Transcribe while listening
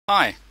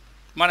Hi,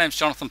 my name's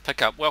Jonathan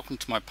Pickup. Welcome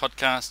to my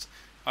podcast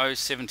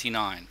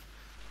 079.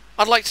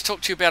 I'd like to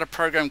talk to you about a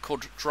program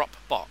called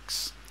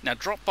Dropbox. Now,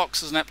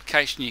 Dropbox is an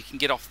application you can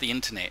get off the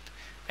internet,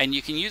 and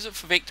you can use it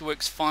for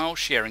Vectorworks file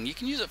sharing. You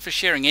can use it for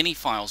sharing any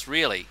files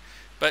really,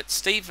 but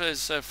Steve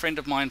is a friend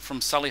of mine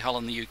from Solihull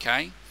in the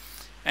UK,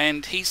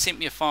 and he sent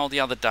me a file the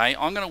other day.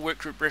 I'm going to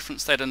workgroup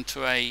reference that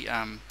into a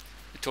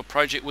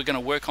project we're going to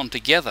work on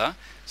together.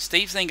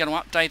 Steve's then going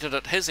to update it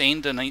at his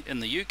end in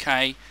the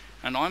UK,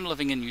 and I'm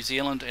living in New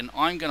Zealand, and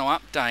I'm going to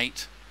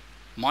update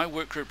my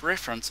workgroup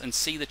reference and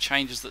see the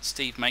changes that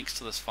Steve makes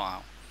to this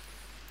file.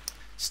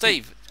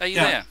 Steve, are you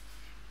there?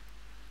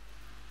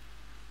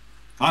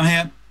 I'm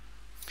here.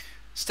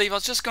 Steve, I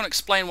was just going to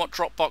explain what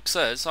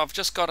Dropbox is. I've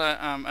just got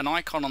an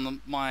icon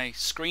on my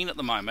screen at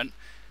the moment.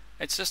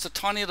 It's just a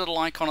tiny little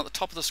icon at the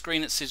top of the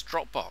screen that says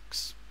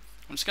Dropbox.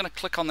 I'm just going to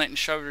click on that and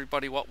show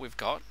everybody what we've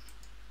got.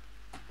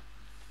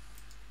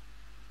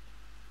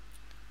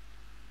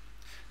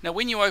 Now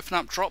when you open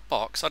up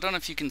Dropbox, I don't know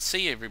if you can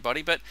see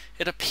everybody, but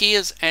it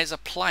appears as a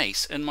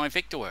place in my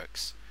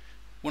Vectorworks.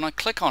 When I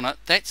click on it,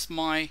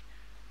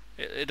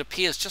 it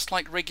appears just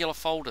like regular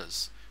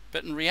folders,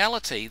 but in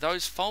reality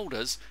those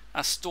folders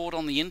are stored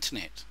on the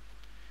internet.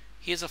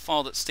 Here's a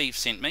file that Steve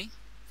sent me,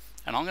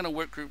 and I'm going to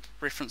workgroup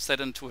reference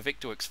that into a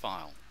Vectorworks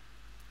file.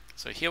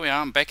 So here we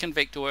are, I'm back in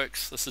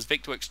Vectorworks. This is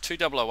Vectorworks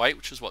 2008,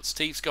 which is what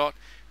Steve's got.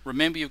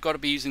 Remember, you've got to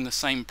be using the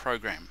same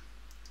program.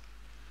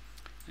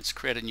 Let's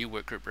create a new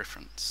workgroup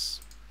reference.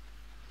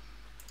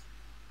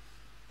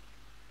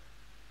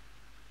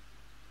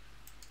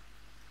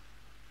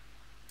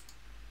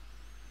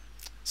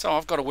 So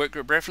I've got a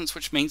workgroup reference,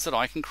 which means that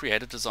I can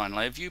create a design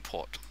layer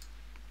viewport.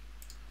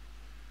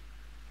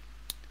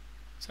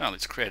 So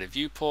let's create a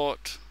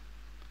viewport.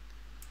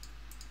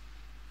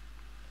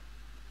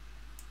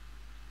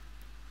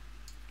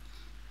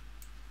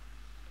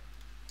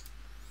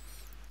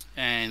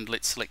 And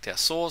let's select our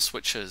source,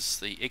 which is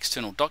the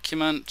external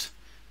document,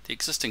 the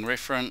existing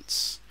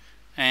reference,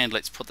 and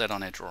let's put that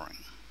on our drawing.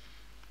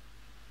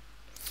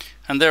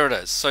 And there it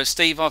is. So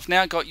Steve, I've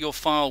now got your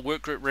file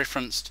workgroup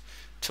referenced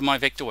to my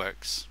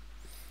Vectorworks.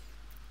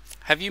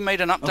 Have you made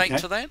an update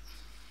to that?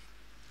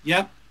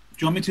 Yep.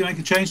 Do you want me to make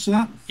a change to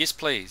that? Yes,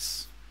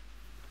 please.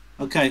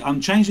 Okay, I'm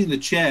changing the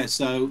chair,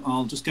 so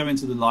I'll just go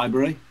into the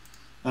library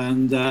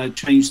and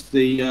change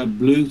the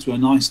blue to a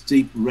nice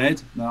deep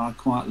red that I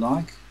quite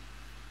like.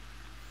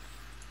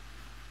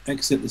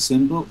 Exit the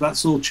symbol.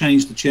 That's all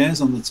changed the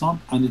chairs on the top,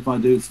 and if I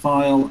do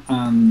file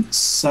and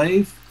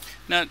save,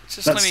 now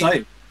just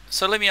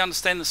let me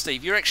understand this,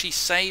 Steve. You're actually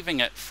saving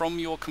it from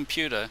your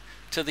computer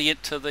to the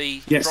yes.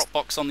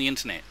 Dropbox on the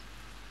internet.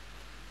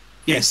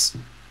 Yes.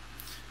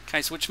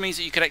 Okay, so which means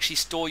that you could actually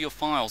store your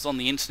files on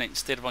the internet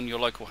instead of on your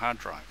local hard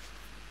drive.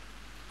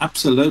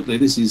 Absolutely.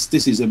 This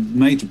is a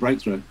major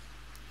breakthrough.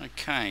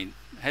 Okay.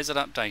 Has it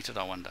updated,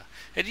 I wonder?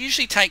 It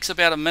usually takes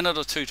about a minute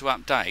or two to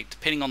update,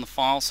 depending on the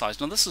file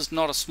size. Now this is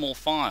not a small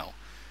file.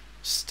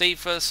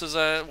 Steve, this is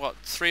a, what,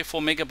 3 or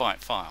 4 megabyte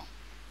file?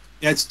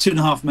 Yeah, it's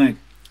 2.5 meg.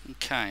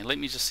 Okay, let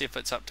me just see if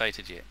it's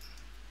updated yet.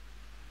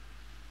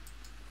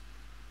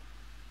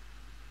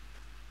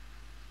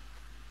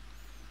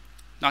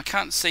 Now I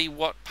can't see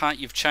what part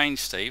you've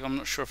changed, Steve. I'm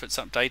not sure if it's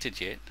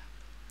updated yet.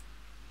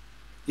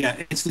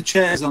 Yeah, it's the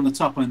chairs on the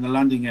top and the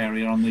landing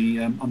area on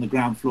the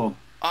ground floor.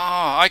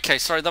 Oh, okay,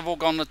 sorry, they've all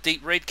gone a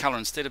deep red colour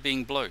instead of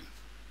being blue.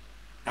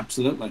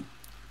 Absolutely.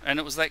 And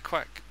it was that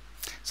quick.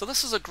 So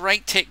this is a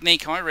great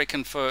technique, I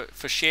reckon, for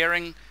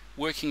sharing,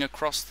 working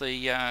across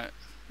the,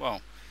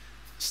 well,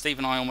 Steve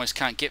and I almost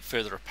can't get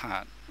further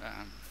apart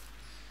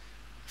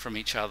from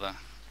each other.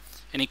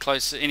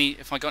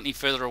 If I got any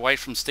further away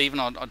from Stephen,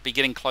 I'd be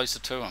getting closer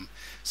to him.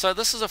 So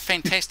this is a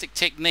fantastic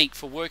technique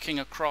for working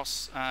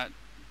across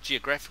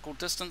geographical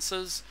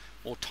distances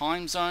or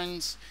time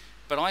zones.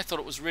 But I thought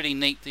it was really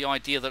neat, the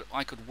idea that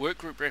I could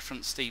workgroup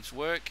reference Steve's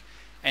work,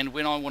 and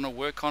when I want to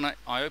work on it,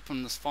 I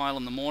open this file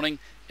in the morning,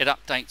 it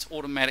updates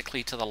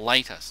automatically to the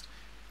latest.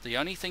 The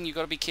only thing you've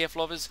got to be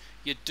careful of is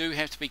you do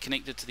have to be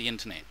connected to the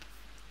internet.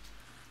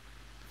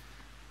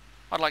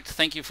 I'd like to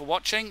thank you for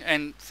watching,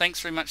 and thanks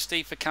very much,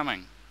 Steve, for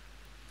coming.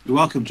 You're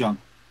welcome, John.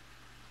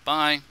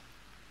 Bye.